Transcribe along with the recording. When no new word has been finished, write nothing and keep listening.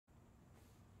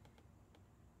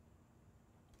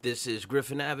This is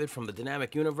Griffin Avid from the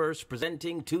Dynamic Universe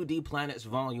presenting 2D Planets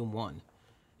Volume 1.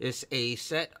 It's a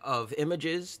set of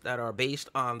images that are based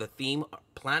on the theme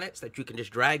planets that you can just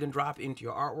drag and drop into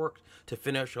your artwork to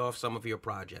finish off some of your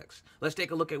projects. Let's take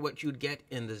a look at what you'd get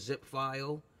in the zip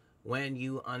file when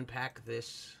you unpack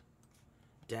this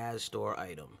Daz Store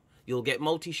item. You'll get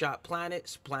multi-shot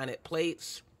planets, planet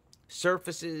plates,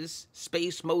 surfaces,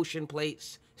 space motion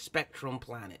plates, spectrum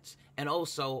planets, and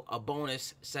also a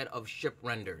bonus set of ship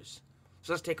renders.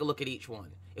 So let's take a look at each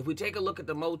one. If we take a look at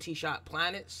the multi-shot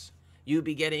planets, you'd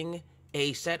be getting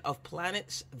a set of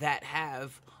planets that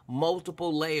have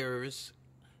multiple layers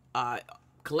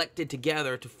collected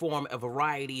together to form a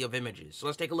variety of images. So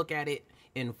let's take a look at it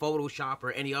in Photoshop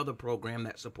or any other program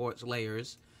that supports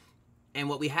layers. And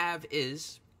what we have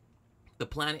is the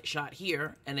planet shot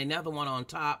here and another one on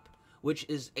top, which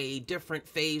is a different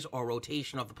phase or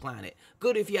rotation of the planet.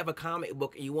 Good if you have a comic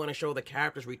book and you want to show the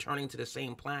characters returning to the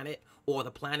same planet, or the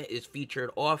planet is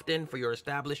featured often for your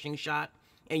establishing shot,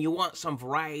 and you want some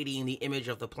variety in the image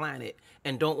of the planet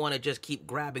and don't want to just keep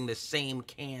grabbing the same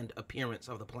canned appearance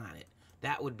of the planet.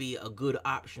 That would be a good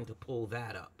option to pull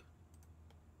that up.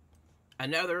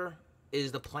 Another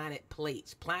is the planet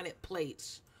plates. Planet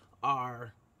plates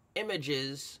are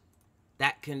images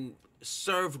that can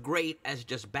serve great as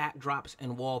just backdrops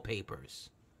and wallpapers.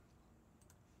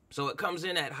 So it comes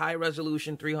in at high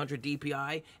resolution 300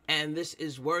 DPI, and this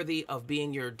is worthy of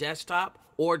being your desktop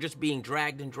or just being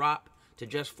dragged and dropped to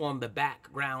just form the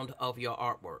background of your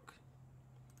artwork.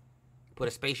 Put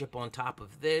a spaceship on top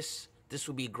of this. This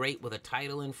would be great with a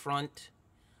title in front.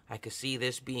 I could see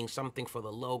this being something for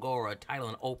the logo or a title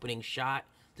and opening shot.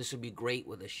 This would be great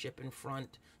with a ship in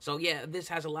front. So yeah, this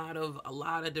has a lot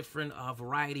of different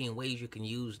variety and ways you can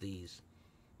use these.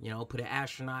 You know, put an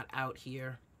astronaut out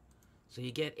here. So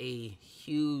you get a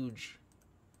huge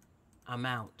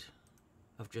amount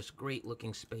of just great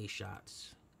looking space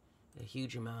shots. A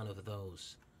huge amount of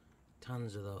those.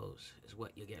 Tons of those is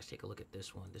what you get. Let's take a look at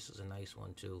this one. This is a nice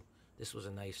one too. This was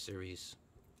a nice series.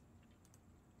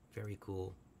 Very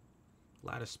cool. A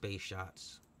lot of space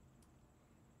shots.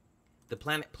 The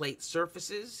planet plate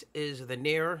surfaces is the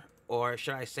near, or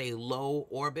should I say low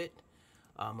orbit.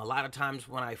 A lot of times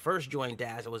when I first joined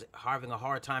Daz, I was having a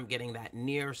hard time getting that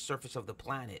near surface of the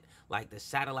planet, like the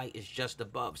satellite is just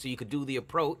above. So you could do the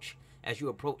approach. As you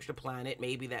approach the planet,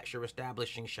 maybe that's your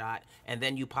establishing shot, and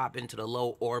then you pop into the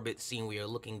low orbit scene where you're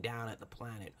looking down at the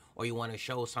planet, or you want to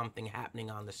show something happening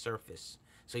on the surface.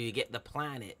 So you get the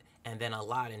planet and then a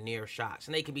lot of near shots,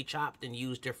 and they can be chopped and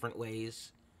used different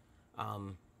ways.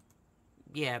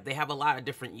 Yeah, they have a lot of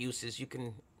different uses. You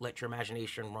can let your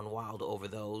imagination run wild over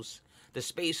those. The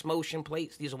space motion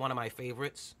plates, these are one of my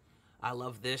favorites. I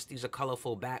love this. These are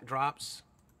colorful backdrops.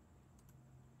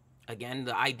 Again,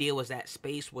 the idea was that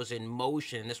space was in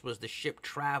motion. This was the ship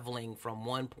traveling from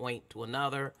one point to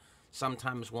another,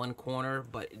 sometimes one corner,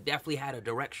 but it definitely had a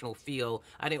directional feel.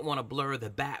 I didn't want to blur the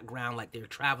background like they're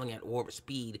traveling at warp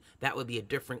speed. That would be a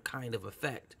different kind of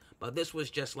effect. But this was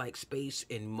just like space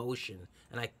in motion,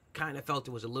 and I kind of felt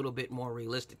it was a little bit more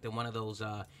realistic than one of those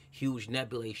huge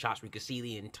nebulae shots where you could see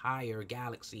the entire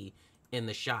galaxy in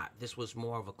the shot. This was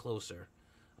more of a closer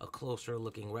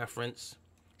looking reference.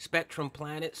 Spectrum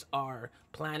planets are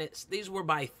planets. These were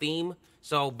by theme.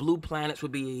 So blue planets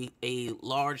would be a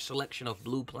large selection of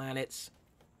blue planets.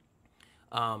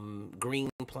 Green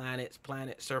planets,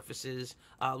 planet surfaces.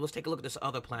 Let's take a look at this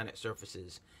other planet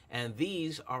surfaces. And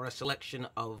these are a selection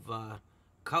of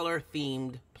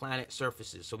color-themed planet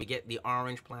surfaces. So we get the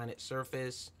orange planet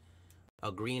surface,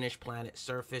 a greenish planet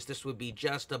surface. This would be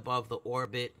just above the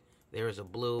orbit. There is a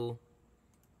blue.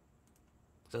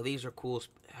 So these are cool,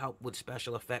 help with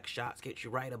special effects shots, get you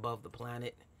right above the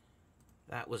planet.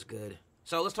 That was good.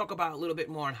 So let's talk about a little bit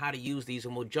more on how to use these,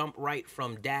 and we'll jump right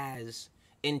from Daz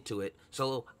into it.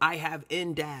 So I have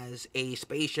in Daz a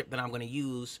spaceship that I'm going to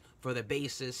use for the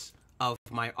basis of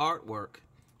my artwork,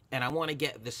 and I want to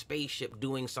get the spaceship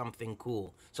doing something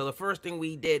cool. So the first thing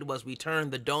we did was we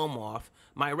turned the dome off.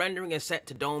 My rendering is set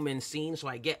to dome in scene, so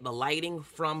I get the lighting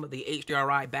from the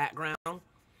HDRI background.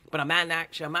 But I'm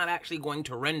not actually going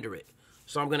to render it.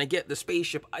 So I'm going to get the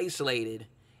spaceship isolated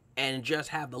and just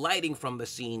have the lighting from the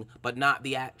scene, but not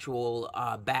the actual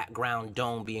background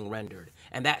dome being rendered.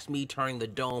 And that's me turning the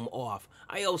dome off.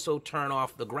 I also turn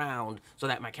off the ground so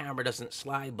that my camera doesn't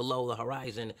slide below the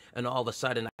horizon and all of a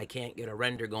sudden I can't get a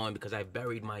render going because I've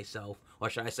buried myself, or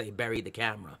should I say buried the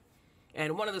camera.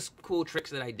 And one of the cool tricks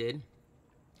that I did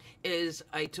is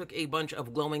I took a bunch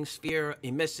of glowing sphere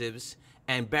emissives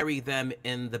and buried them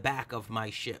in the back of my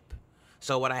ship.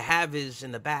 So what I have is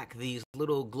in the back these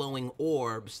little glowing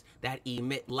orbs that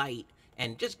emit light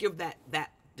and just give that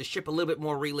the ship a little bit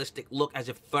more realistic look, as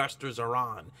if thrusters are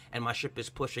on and my ship is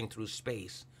pushing through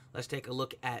space. Let's take a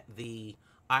look at the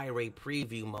iRay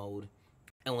preview mode,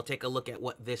 and we'll take a look at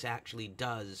what this actually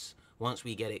does once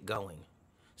we get it going.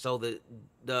 So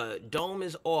the dome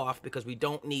is off because we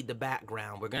don't need the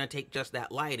background. We're going to take just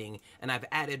that lighting, and I've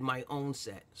added my own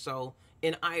set. So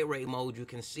in iRay mode, you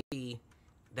can see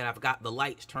that I've got the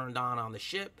lights turned on the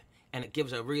ship, and it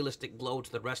gives a realistic glow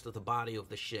to the rest of the body of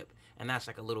the ship. And that's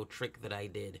like a little trick that I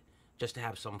did just to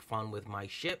have some fun with my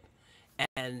ship.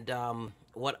 And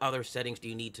what other settings do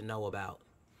you need to know about?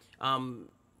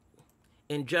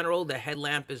 In general, the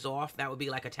headlamp is off. That would be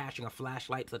like attaching a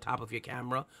flashlight to the top of your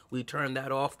camera. We turn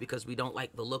that off because we don't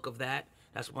like the look of that.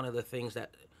 That's one of the things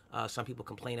that some people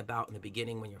complain about in the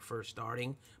beginning when you're first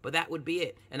starting. But that would be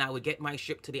it. And I would get my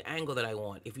ship to the angle that I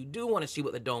want. If you do want to see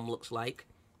what the dome looks like,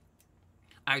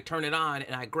 I turn it on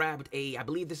and I grabbed I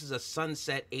believe this is a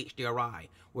sunset HDRI,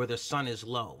 where the sun is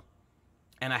low.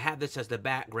 And I have this as the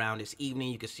background. It's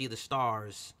evening, you can see the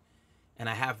stars. And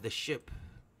I have the ship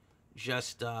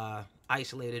just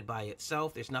isolated by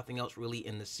itself. There's nothing else really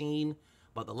in the scene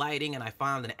but the lighting, and I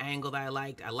found an angle that I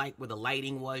liked. I liked where the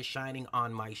lighting was shining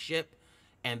on my ship.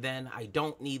 And then I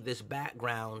don't need this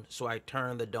background, so I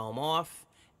turn the dome off,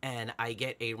 and I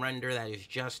get a render that is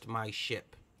just my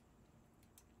ship.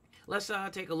 Let's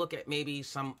take a look at maybe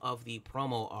some of the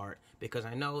promo art, because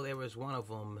I know there was one of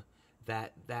them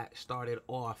that started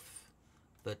off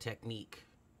the technique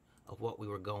of what we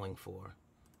were going for.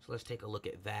 So let's take a look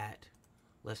at that.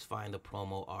 Let's find the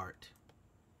promo art.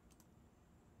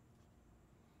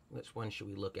 Which one should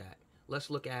we look at? Let's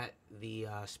look at the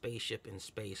spaceship in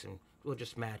space, and we'll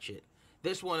just match it.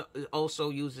 This one also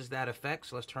uses that effect,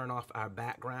 so let's turn off our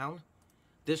background.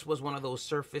 This was one of those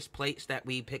surface plates that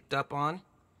we picked up on.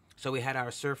 So we had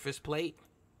our surface plate.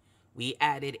 We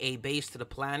added a base to the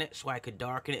planet so I could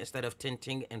darken it instead of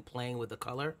tinting and playing with the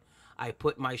color. I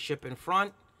put my ship in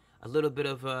front, a little bit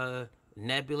of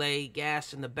nebulae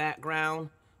gas in the background.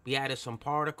 We added some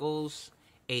particles,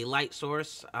 a light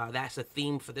source. That's a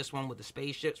theme for this one with the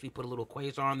spaceships. We put a little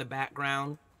quasar in the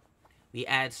background. We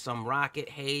add some rocket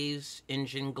haze,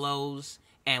 engine glows,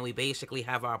 and we basically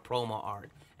have our promo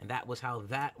art. And that was how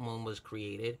that one was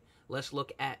created. Let's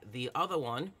look at the other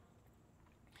one.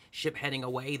 Ship heading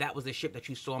away. That was the ship that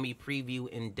you saw me preview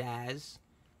in Daz.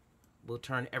 We'll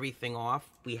turn everything off.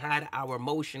 We had our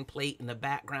motion plate in the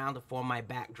background to form my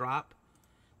backdrop.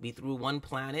 We threw one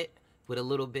planet with a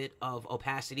little bit of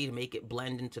opacity to make it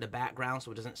blend into the background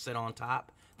so it doesn't sit on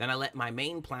top. Then I let my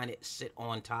main planet sit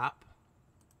on top.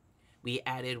 We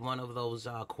added one of those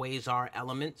quasar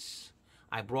elements.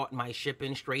 I brought my ship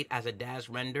in straight as a Daz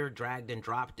render, dragged and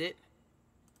dropped it.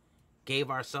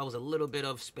 Gave ourselves a little bit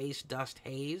of space dust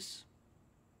haze.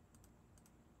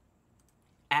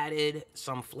 Added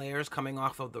some flares coming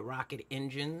off of the rocket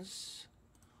engines.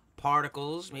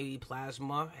 Particles, maybe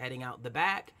plasma heading out the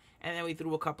back. And then we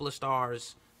threw a couple of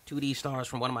stars, 2D stars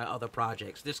from one of my other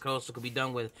projects. This also could be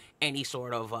done with any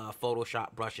sort of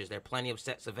Photoshop brushes. There are plenty of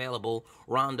sets available.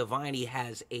 Ron Devine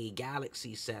has a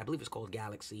Galaxy set. I believe it's called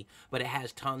Galaxy. But it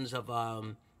has tons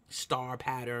of star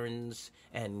patterns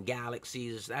and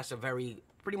galaxies. That's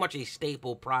pretty much a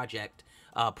staple product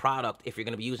if you're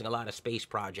going to be using a lot of space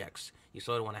projects. You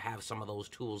sort of want to have some of those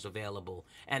tools available.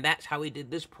 And that's how we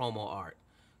did this promo art.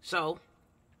 So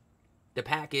the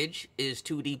package is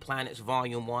 2D Planets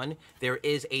Volume 1. There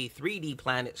is a 3D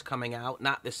Planets coming out.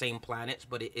 Not the same planets,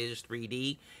 but it is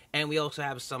 3D. And we also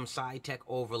have some SciTech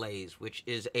overlays, which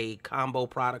is a combo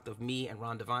product of me and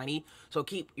Ron Devine. So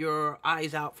keep your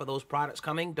eyes out for those products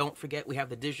coming. Don't forget, we have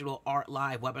the Digital Art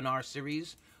Live webinar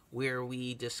series where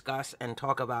we discuss and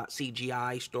talk about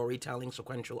CGI, storytelling,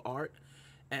 sequential art.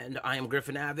 And I am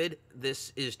Griffin Avid.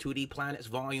 This is 2D Planets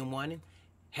Volume 1.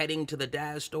 Heading to the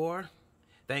Daz Store.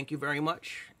 Thank you very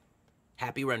much.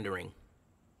 Happy rendering.